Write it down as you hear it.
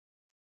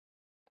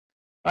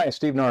Hi,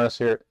 Steve Norris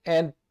here,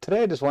 and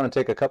today I just want to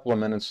take a couple of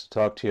minutes to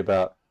talk to you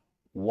about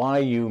why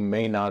you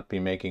may not be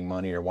making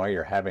money or why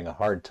you're having a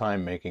hard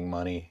time making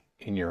money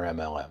in your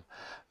MLM.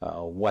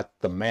 What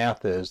the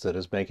math is that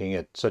is making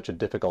it such a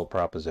difficult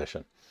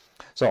proposition.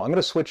 So I'm going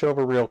to switch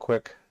over real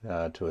quick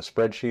to a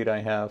spreadsheet I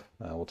have.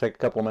 We'll take a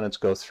couple of minutes,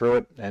 go through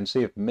it, and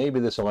see if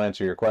maybe this will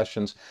answer your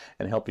questions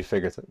and help you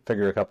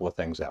figure a couple of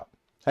things out.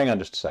 Hang on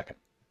just a second.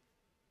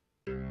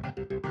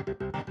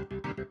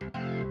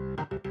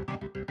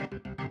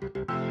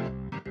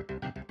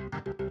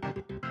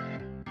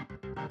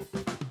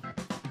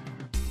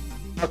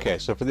 Okay,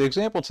 so for the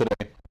example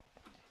today,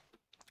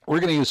 we're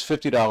going to use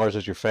 $50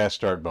 as your fast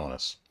start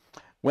bonus.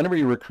 Whenever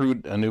you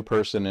recruit a new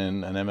person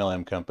in an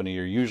MLM company,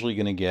 you're usually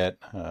going to get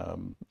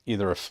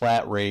either a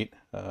flat rate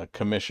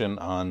commission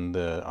on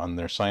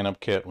their sign-up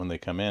kit when they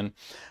come in,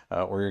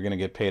 or you're going to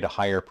get paid a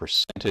higher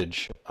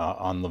percentage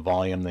on the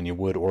volume than you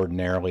would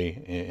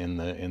ordinarily in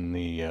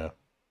the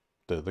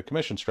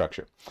commission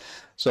structure.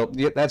 So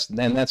yeah, that's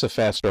a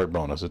fast start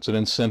bonus. It's an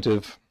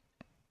incentive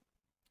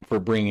for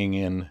bringing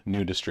in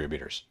new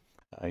distributors.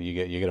 You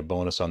get a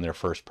bonus on their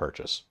first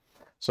purchase.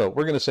 So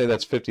we're going to say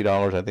that's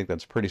 $50. I think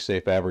that's a pretty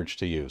safe average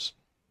to use.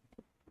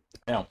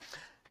 Now,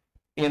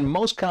 in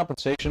most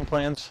compensation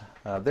plans,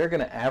 they're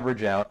going to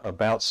average out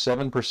about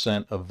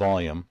 7% of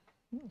volume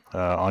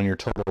on your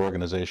total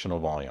organizational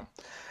volume.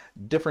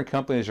 Different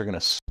companies are going to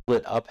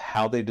split up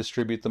how they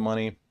distribute the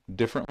money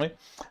differently.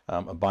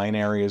 A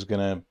binary is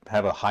going to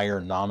have a higher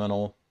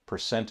nominal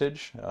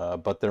percentage,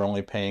 but they're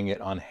only paying it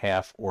on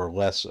half or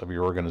less of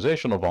your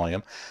organizational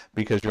volume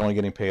because you're only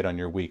getting paid on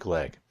your weak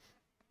leg.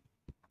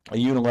 A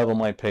unilevel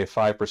might pay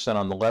 5%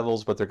 on the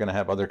levels, but they're going to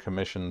have other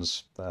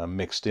commissions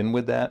mixed in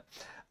with that.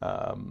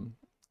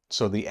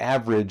 So the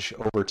average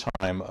over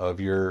time of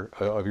your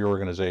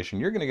organization,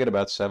 you're going to get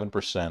about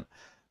 7%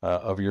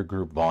 of your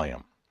group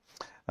volume.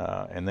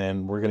 And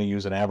then we're going to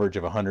use an average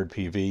of 100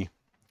 PV,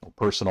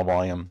 personal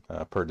volume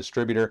per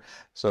distributor.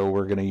 So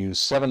we're going to use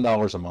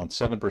 $7 a month,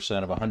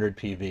 7% of 100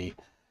 PV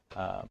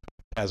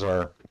as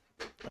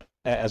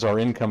our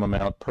income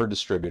amount per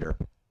distributor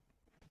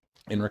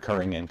in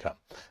recurring income.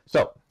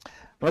 So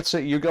let's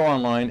say you go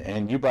online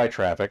and you buy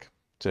traffic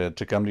to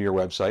come to your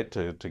website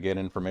to get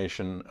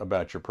information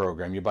about your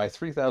program. You buy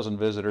 3,000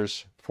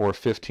 visitors for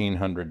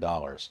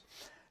 $1,500.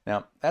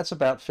 Now, that's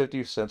about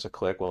 50 cents a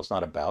click. Well, it's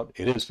not about,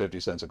 it is 50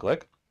 cents a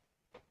click.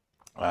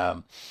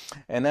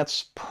 And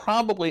that's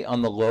probably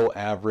on the low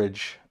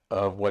average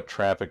of what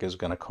traffic is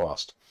going to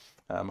cost.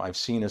 I've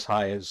seen as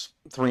high as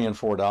 $3 and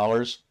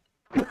 $4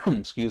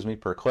 excuse me,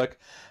 per click.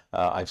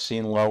 I've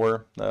seen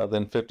lower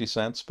than 50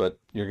 cents, but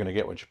you're going to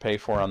get what you pay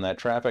for on that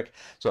traffic.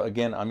 So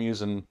again, I'm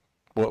using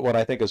what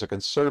I think is a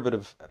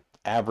conservative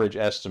average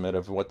estimate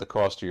of what the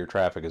cost of your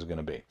traffic is going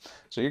to be.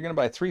 So you're going to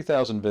buy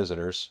 3,000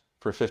 visitors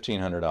for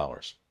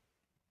 $1,500.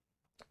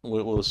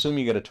 We'll assume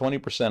you get a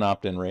 20%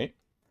 opt-in rate,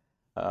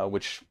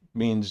 which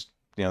means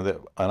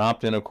that an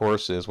opt-in, of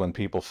course, is when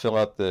people fill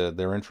out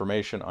their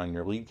information on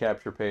your lead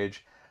capture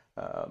page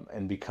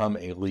and become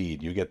a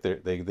lead. You get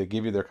they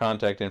give you their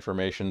contact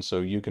information, so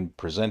you can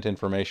present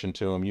information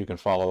to them, you can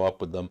follow up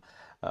with them,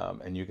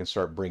 and you can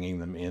start bringing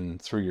them in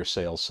through your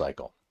sales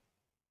cycle.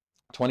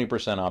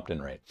 20%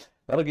 opt-in rate.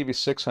 That'll give you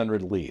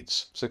 600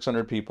 leads,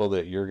 600 people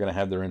that you're going to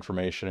have their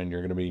information and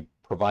you're going to be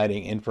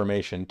providing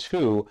information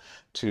to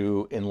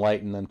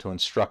enlighten them, to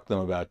instruct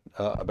them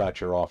about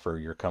your offer,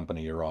 your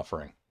company you're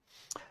offering.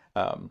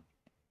 Now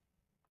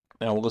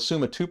we'll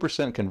assume a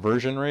 2%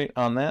 conversion rate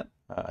on that.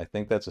 I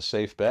think that's a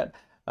safe bet.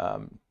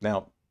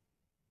 Now,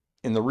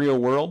 in the real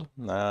world,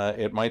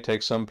 it might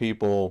take some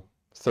people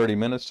 30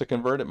 minutes to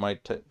convert. It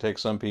might take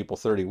some people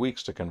 30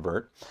 weeks to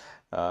convert.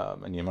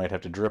 And you might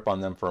have to drip on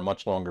them for a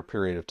much longer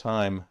period of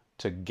time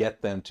to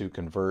get them to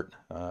convert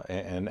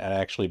and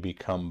actually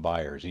become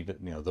buyers, even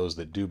those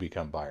that do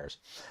become buyers.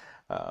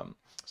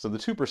 So the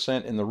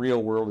 2% in the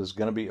real world is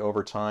going to be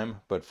over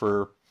time, but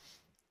for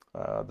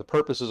the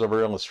purposes of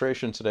our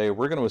illustration today,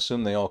 we're going to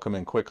assume they all come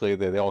in quickly.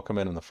 They all come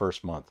in the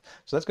first month.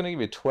 So that's going to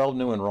give you 12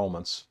 new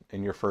enrollments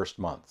in your first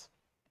month.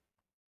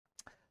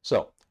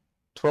 So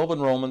 12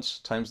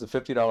 enrollments times the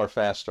 $50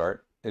 fast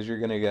start is you're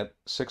going to get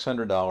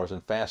 $600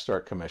 in fast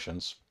start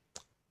commissions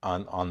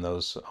on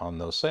those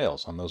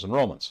sales, on those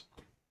enrollments.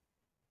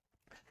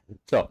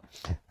 So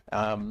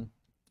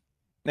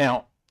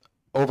now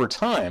over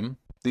time,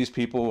 these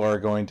people are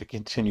going to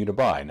continue to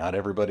buy. Not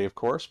everybody, of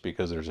course,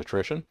 because there's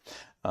attrition.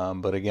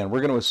 But again, we're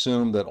going to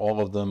assume that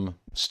all of them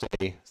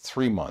stay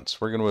 3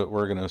 months. We're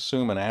going to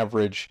assume an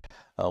average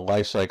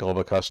life cycle of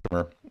a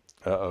customer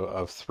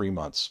of 3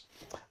 months.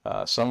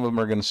 Some of them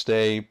are going to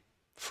stay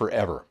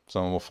forever.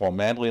 Some of them will fall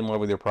madly in love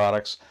with your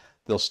products.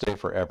 They'll stay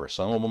forever.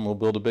 Some of them will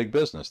build a big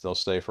business. They'll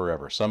stay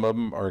forever. Some of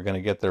them are going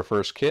to get their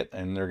first kit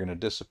and they're going to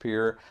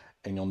disappear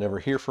and you'll never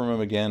hear from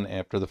them again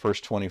after the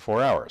first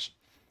 24 hours.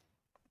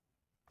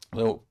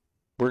 So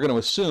we're going to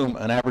assume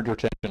an average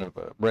retention of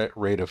a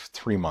rate of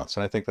 3 months,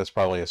 and I think that's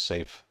probably a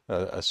safe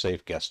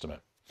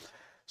guesstimate.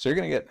 So you're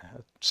going to get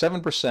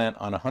 7%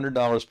 on $100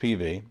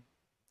 PV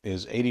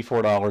is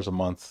 $84 a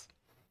month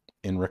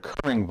in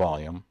recurring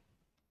volume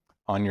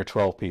on your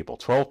 12 people.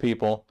 12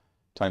 people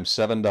times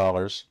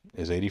 $7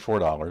 is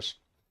 $84.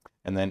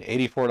 And then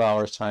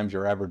 $84 times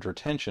your average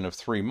retention of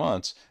 3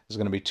 months is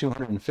going to be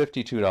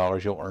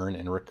 $252 you'll earn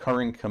in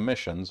recurring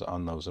commissions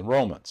on those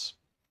enrollments.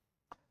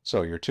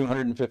 So your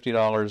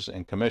 $250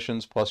 in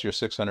commissions plus your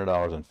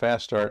 $600 in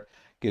Fast Start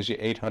gives you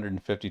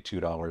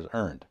 $852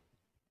 earned.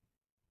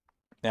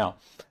 Now,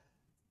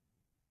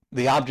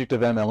 the object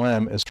of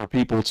MLM is for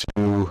people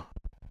to,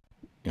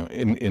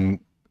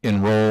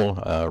 enroll,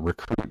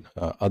 recruit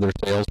other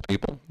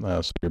salespeople.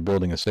 So you're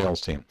building a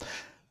sales team.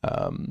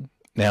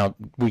 Now,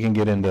 we can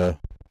get into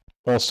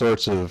all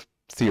sorts of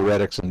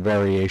theoretics and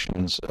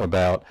variations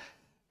about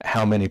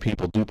how many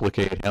people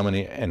duplicate,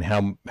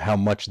 how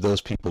much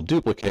those people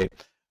duplicate.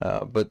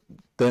 But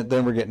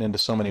then we're getting into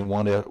so many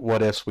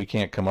what ifs we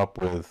can't come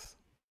up with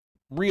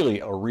really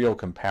a real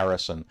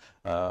comparison,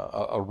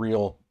 a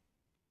real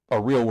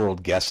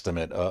world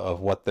guesstimate of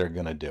what they're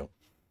going to do.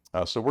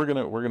 So we're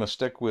gonna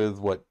stick with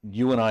what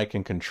you and I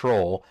can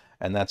control,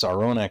 and that's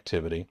our own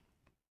activity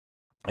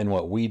and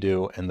what we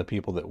do and the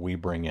people that we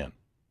bring in.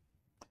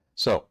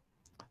 So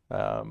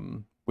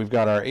we've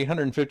got our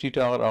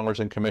 $850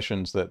 in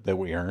commissions that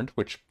we earned,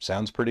 which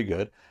sounds pretty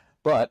good,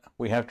 but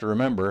we have to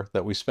remember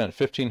that we spent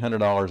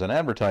 $1,500 in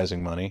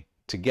advertising money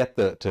to get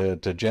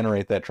to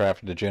generate that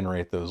traffic, to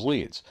generate those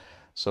leads.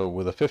 So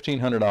with a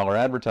 $1,500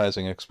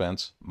 advertising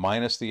expense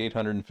minus the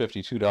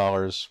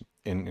 $852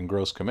 in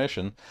gross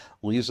commission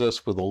leaves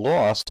us with a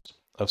loss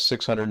of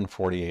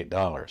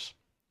 $648.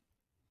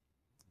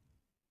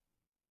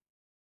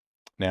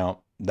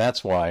 Now,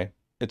 that's why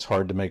it's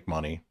hard to make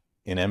money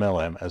in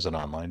MLM as an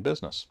online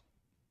business.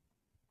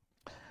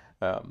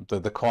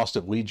 The cost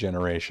of lead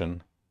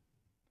generation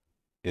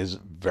is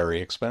very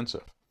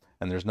expensive,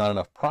 and there's not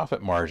enough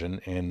profit margin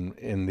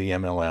in the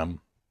MLM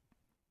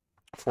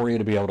for you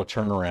to be able to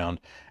turn around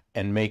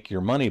and make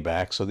your money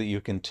back so that you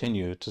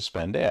continue to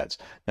spend ads.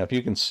 Now, if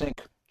you can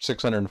sink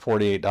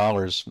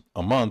 $648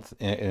 a month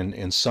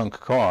in sunk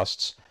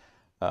costs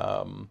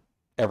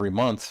every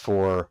month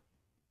for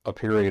a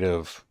period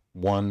of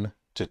 1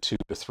 to 2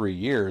 to 3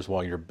 years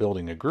while you're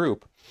building a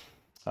group,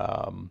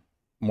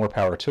 more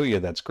power to you.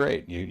 That's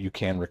great. You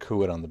can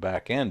recoup it on the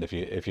back end if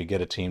you get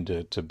a team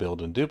to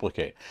build and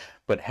duplicate.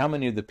 But how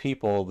many of the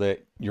people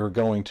that you're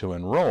going to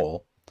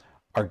enroll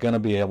are going to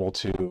be able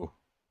to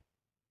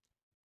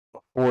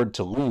afford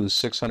to lose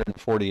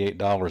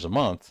 $648 a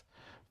month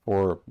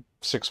for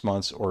 6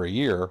 months or a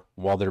year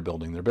while they're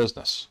building their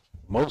business?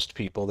 Most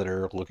people that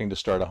are looking to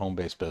start a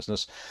home-based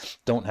business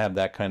don't have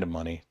that kind of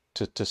money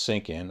to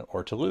sink in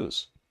or to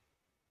lose.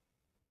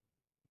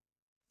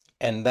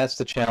 And that's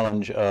the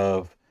challenge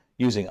of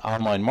using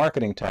online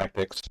marketing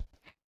tactics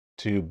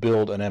to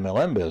build an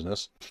MLM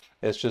business.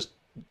 It's just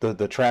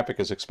the traffic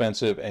is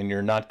expensive and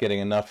you're not getting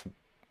enough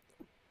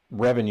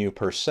revenue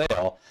per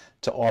sale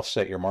to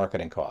offset your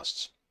marketing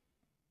costs.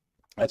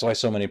 That's why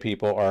so many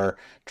people are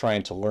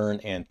trying to learn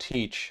and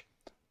teach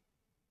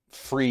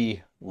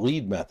free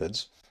lead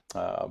methods,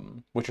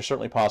 which are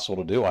certainly possible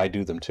to do. I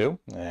do them too,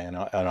 and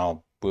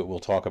we'll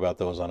talk about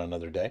those on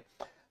another day.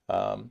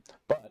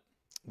 But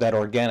that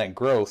organic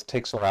growth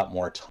takes a lot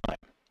more time.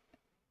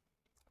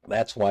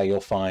 That's why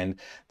you'll find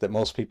that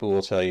most people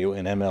will tell you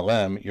in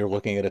MLM, you're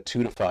looking at a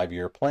 2 to 5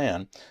 year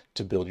plan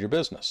to build your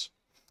business.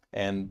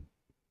 And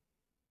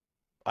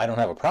I don't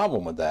have a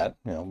problem with that.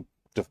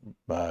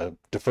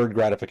 Deferred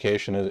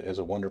gratification is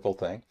a wonderful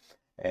thing,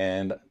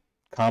 and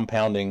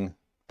compounding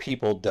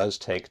people does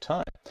take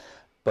time.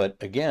 But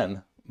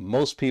again,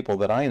 most people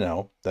that I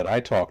know, that I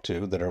talk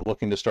to, that are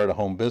looking to start a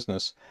home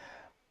business,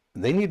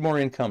 they need more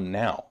income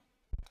now.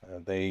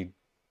 They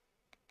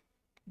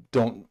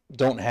don't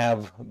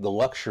have the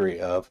luxury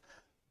of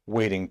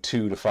waiting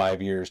 2 to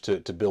 5 years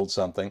to build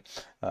something.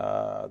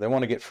 They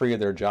want to get free of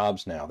their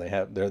jobs now.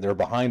 They're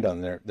behind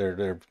on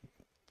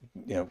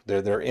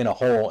they're in a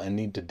hole and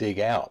need to dig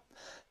out.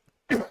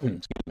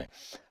 Excuse me.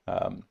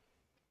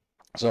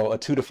 So a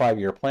 2 to 5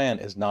 year plan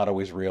is not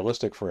always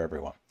realistic for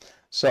everyone.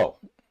 So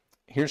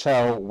here's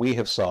how we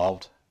have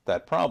solved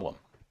that problem.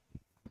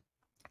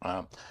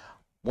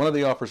 One of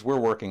the offers we're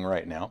working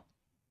right now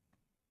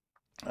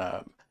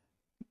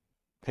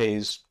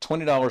pays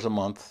 $20 a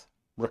month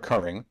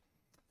recurring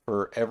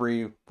for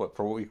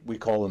what we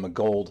call them a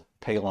gold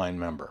Payline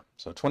member.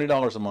 So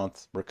 $20 a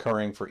month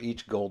recurring for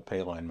each gold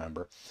Payline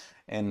member.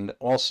 And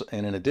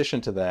in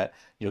addition to that,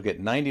 you'll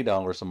get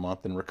 $90 a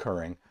month in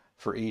recurring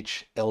for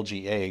each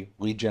LGA,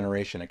 Lead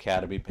Generation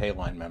Academy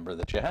Payline member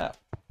that you have.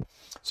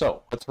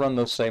 So let's run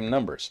those same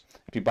numbers.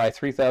 If you buy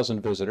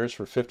 3,000 visitors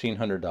for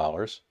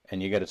 $1,500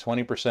 and you get a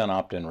 20%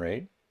 opt-in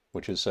rate,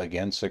 which is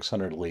again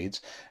 600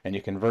 leads, and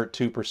you convert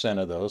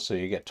 2% of those, so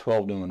you get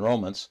 12 new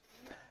enrollments.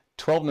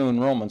 12 new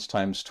enrollments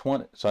times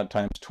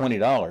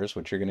 $20,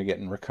 which you're going to get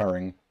in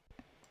recurring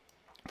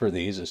for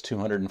these, is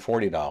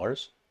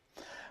 $240.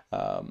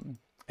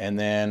 And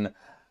then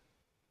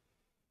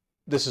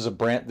this is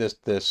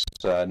this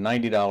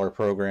 $90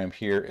 program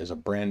here is a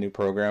brand new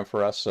program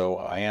for us, so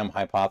I am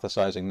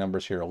hypothesizing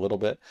numbers here a little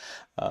bit,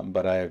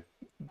 but I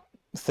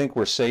think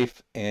we're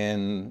safe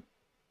in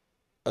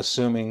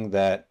assuming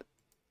that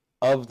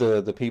of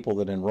the people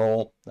that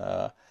enroll,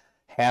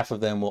 half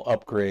of them will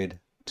upgrade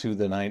to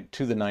the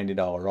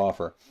 $90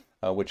 offer,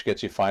 which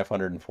gets you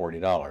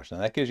 $540. Now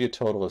that gives you a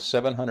total of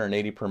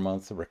 $780 per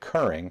month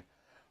recurring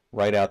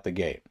right out the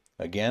gate.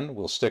 Again,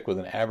 we'll stick with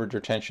an average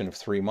retention of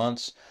 3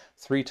 months.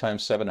 3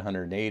 times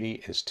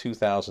 780 is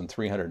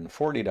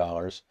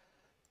 $2,340.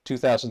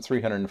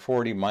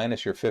 2,340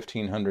 minus your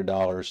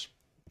 $1,500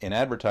 in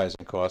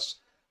advertising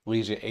costs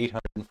leaves you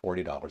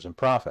 $840 in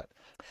profit.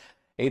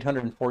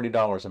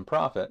 $840 in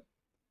profit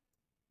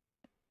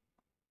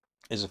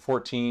is a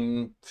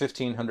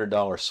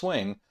 $1,500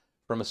 swing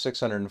from a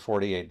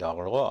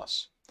 $648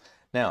 loss.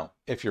 Now,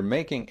 if you're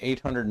making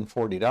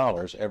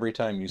 $840 every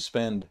time you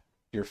spend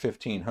your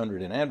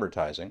 $1,500 in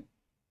advertising,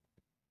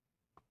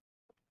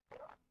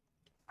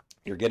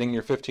 you're getting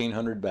your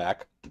 $1,500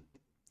 back,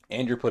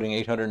 and you're putting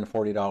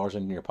 $840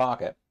 in your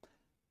pocket.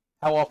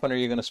 How often are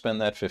you going to spend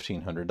that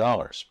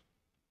 $1,500?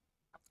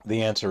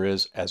 The answer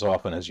is as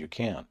often as you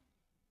can.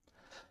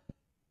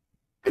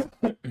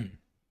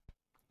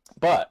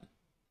 But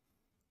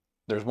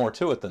there's more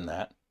to it than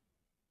that.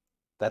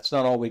 That's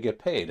not all we get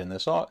paid in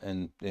this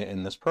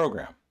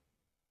program.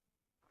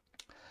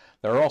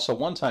 There are also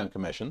one-time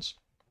commissions.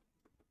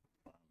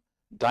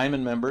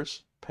 Diamond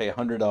members pay a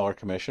 $100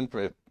 commission.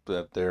 If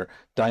they're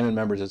Diamond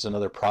members, it's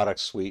another product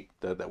suite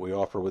that we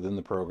offer within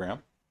the program.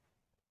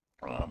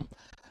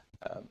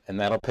 And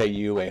that'll pay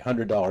you a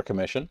 $100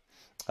 commission.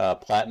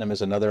 Platinum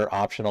is another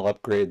optional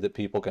upgrade that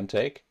people can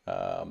take.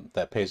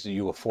 That pays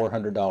you a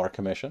 $400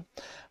 commission.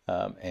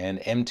 And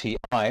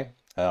MTI,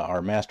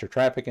 our Master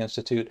Traffic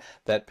Institute,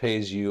 that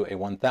pays you a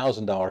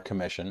 $1,000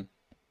 commission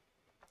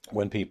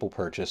when people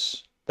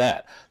purchase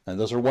that. And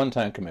those are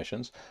one-time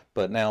commissions.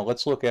 But now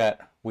let's look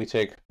at, we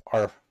take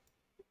our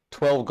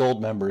 12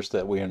 gold members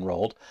that we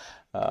enrolled,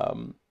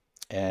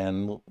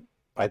 and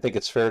I think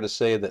it's fair to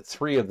say that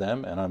 3 of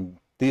them, and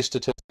these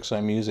statistics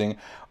I'm using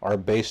are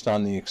based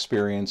on the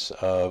experience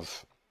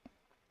of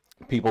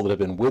people that have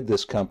been with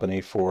this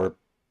company for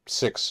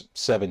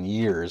 6-7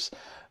 years.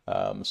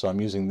 So I'm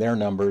using their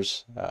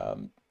numbers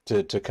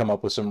to come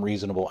up with some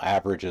reasonable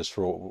averages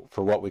for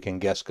what we can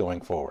guess going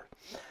forward.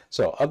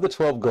 So of the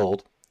 12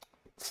 gold,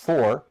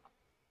 4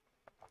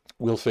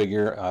 we'll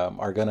figure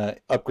are going to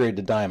upgrade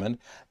to Diamond.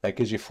 That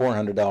gives you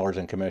 $400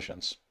 in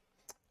commissions.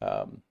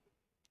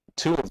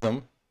 2 of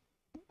them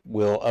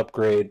will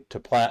upgrade to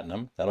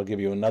Platinum. That'll give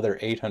you another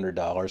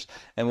 $800,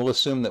 and we'll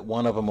assume that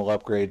 1 of them will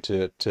upgrade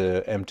to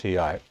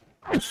MTI,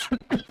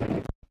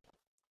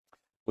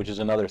 which is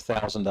another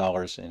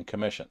 $1,000 in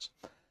commissions.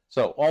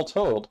 So all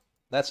told,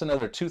 that's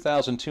another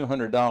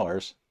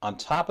 $2,200 on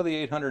top of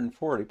the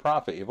 $840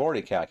 profit you've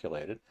already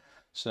calculated.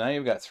 So now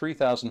you've got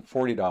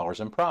 $3,040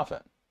 in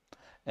profit.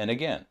 And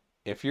again,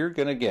 if you're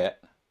going to take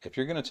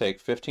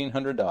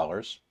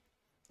 $1,500,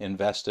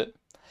 invest it,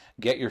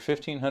 get your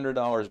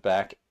 $1,500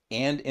 back,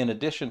 and in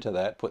addition to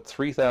that, put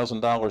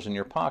 $3,000 in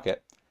your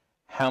pocket,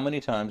 how many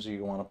times do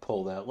you want to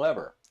pull that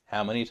lever?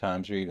 How many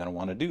times are you going to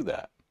want to do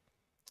that?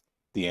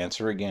 The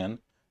answer, again,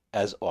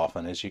 as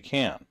often as you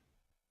can.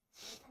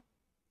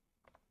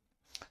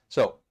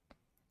 So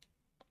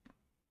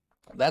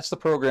that's the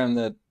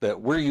program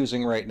that we're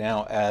using right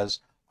now as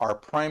our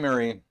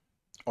primary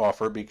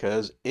offer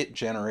because it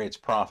generates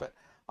profit.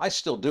 I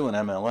still do an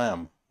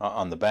MLM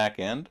on the back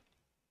end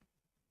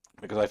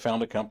because I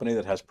found a company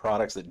that has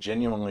products that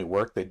genuinely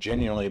work, that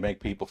genuinely make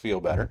people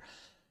feel better.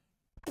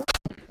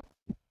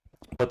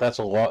 But that's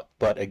a lot.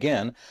 But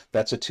again,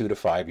 that's a 2 to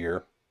 5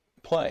 year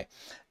play.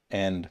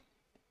 And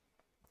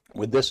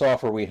with this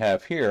offer we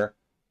have here,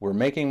 we're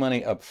making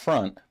money up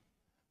front.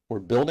 We're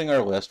building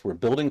our list. We're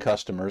building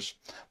customers.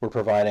 We're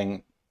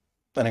providing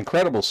an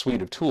incredible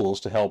suite of tools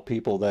to help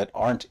people that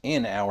aren't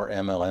in our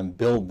MLM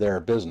build their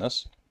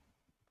business.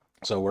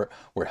 So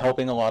we're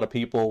helping a lot of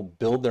people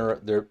build their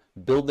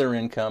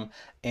income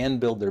and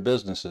build their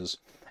businesses,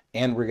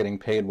 and we're getting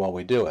paid while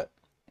we do it.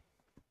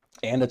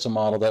 And it's a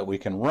model that we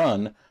can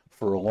run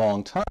for a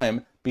long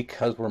time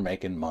because we're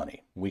making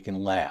money. We can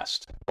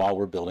last while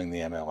we're building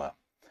the MLM.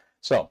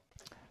 So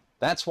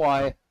that's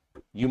why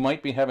you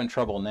might be having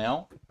trouble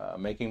now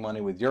making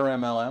money with your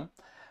MLM.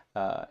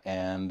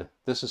 And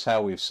this is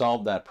how we've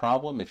solved that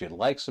problem. If you'd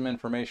like some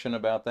information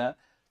about that,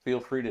 feel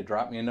free to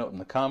drop me a note in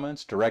the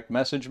comments, direct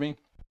message me,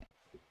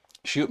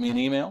 shoot me an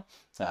email.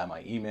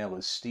 My email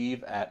is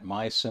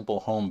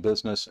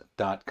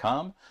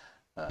steve@mysimplehomebusiness.com.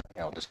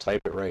 I'll just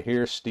type it right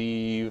here,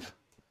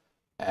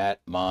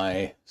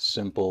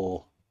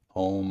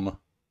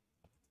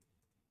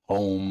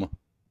 steve@mysimplehome.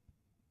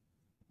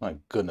 My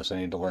goodness, I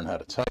need to learn how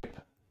to type.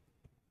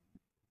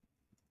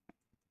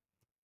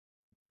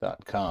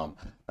 .com.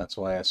 That's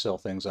why I sell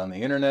things on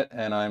the internet,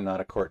 and I'm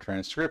not a court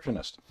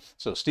transcriptionist.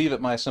 So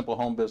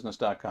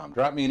steve@mysimplehomebusiness.com.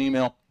 Drop me an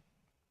email.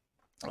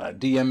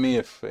 DM me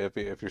if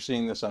you're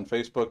seeing this on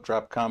Facebook.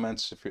 Drop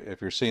comments if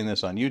you're seeing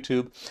this on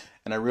YouTube.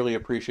 And I really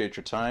appreciate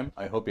your time.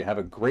 I hope you have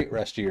a great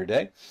rest of your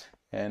day.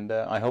 And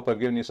I hope I've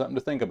given you something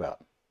to think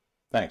about.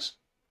 Thanks.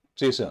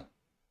 See you soon.